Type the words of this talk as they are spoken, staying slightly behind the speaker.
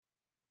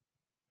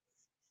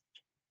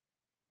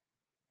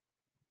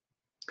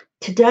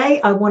Today,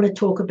 I want to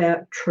talk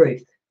about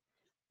truth.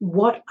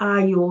 What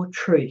are your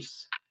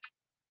truths?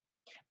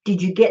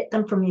 Did you get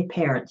them from your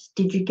parents?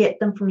 Did you get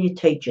them from your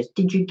teachers?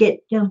 Did you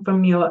get them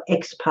from your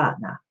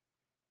ex-partner?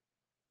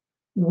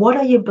 What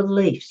are your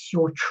beliefs,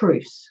 your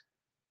truths?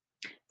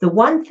 The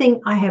one thing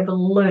I have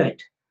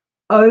learnt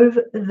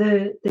over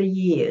the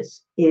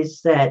years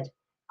is that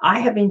I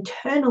have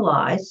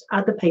internalized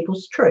other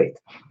people's truth.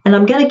 And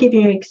I'm going to give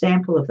you an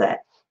example of that.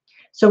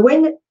 So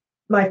when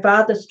my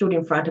father stood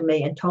in front of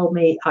me and told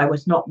me I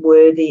was not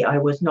worthy, I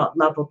was not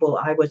lovable,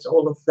 I was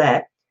all of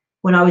that,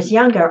 when I was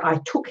younger, I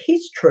took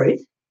his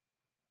truth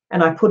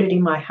and I put it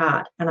in my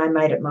heart and I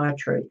made it my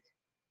truth.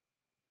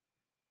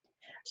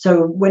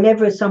 So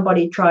whenever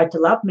somebody tried to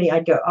love me,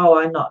 I'd go, oh,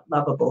 I'm not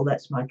lovable,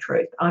 that's my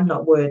truth. I'm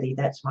not worthy,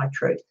 that's my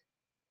truth.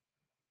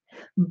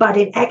 But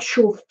in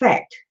actual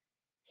fact,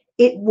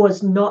 it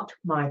was not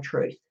my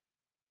truth.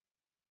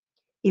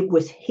 It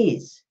was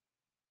his.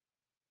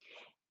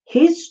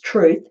 His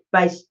truth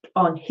based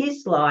on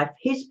his life,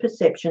 his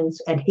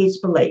perceptions, and his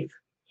belief.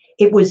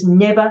 It was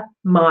never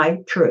my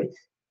truth.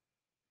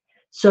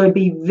 So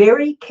be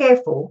very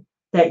careful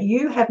that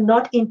you have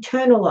not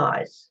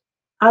internalized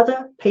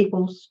other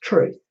people's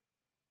truth.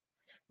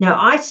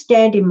 Now, I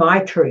stand in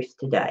my truth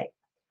today.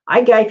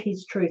 I gave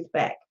his truth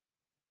back.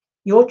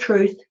 Your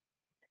truth,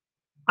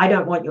 I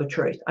don't want your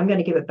truth. I'm going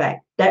to give it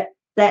back.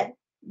 That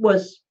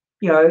was,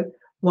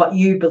 what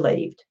you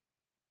believed.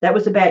 That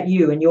was about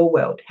you and your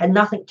world. Had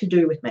nothing to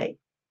do with me.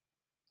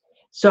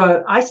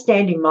 So I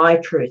stand in my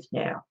truth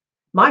now.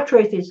 My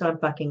truth is I'm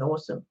fucking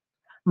awesome.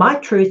 My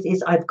truth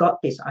is I've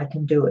got this. I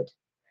can do it.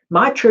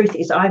 My truth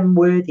is I'm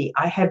worthy.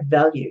 I have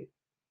value.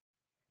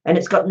 And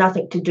it's got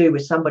nothing to do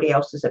with somebody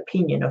else's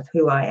opinion of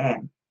who I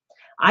am.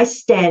 I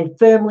stand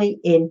firmly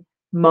in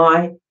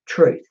my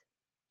truth.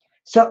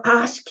 So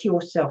ask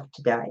yourself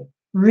today,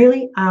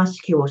 really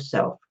ask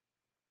yourself,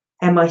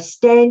 am I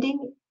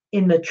standing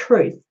in the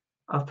truth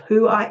of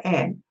who I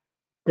am,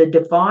 the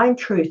divine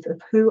truth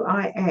of who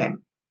I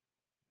am?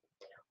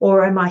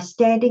 Or am I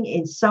standing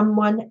in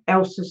someone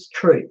else's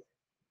truth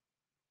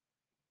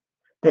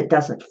that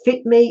doesn't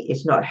fit me,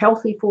 is not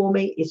healthy for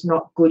me, is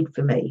not good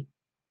for me?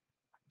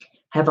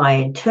 Have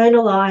I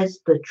internalized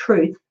the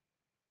truth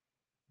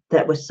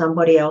that was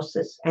somebody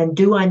else's? And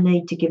do I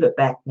need to give it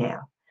back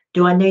now?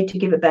 Do I need to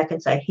give it back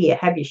and say, here,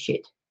 have your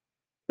shit.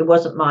 It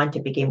wasn't mine to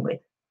begin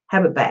with.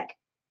 Have it back.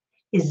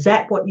 Is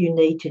that what you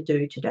need to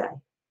do today?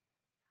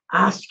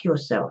 Ask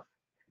yourself.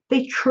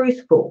 Be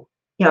truthful.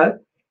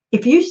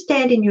 If you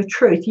stand in your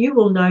truth, you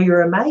will know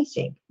you're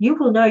amazing. You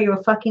will know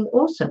you're fucking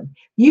awesome.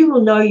 You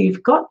will know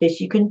you've got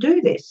this. You can do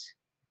this.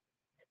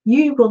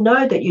 You will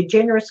know that you're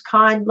generous,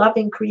 kind,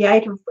 loving,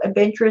 creative,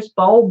 adventurous,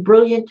 bold,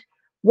 brilliant,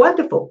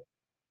 wonderful.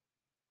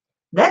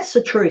 That's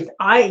the truth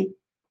I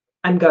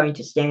am going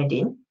to stand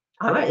in.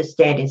 I'm going to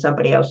stand in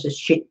somebody else's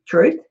shit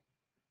truth.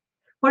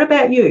 What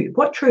about you?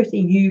 What truth are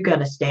you going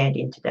to stand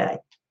in today?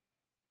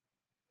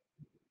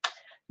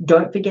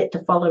 Don't forget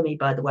to follow me,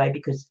 by the way,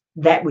 because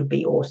that would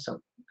be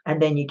awesome.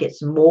 And then you get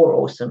some more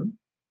awesome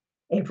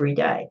every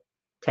day.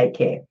 Take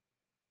care.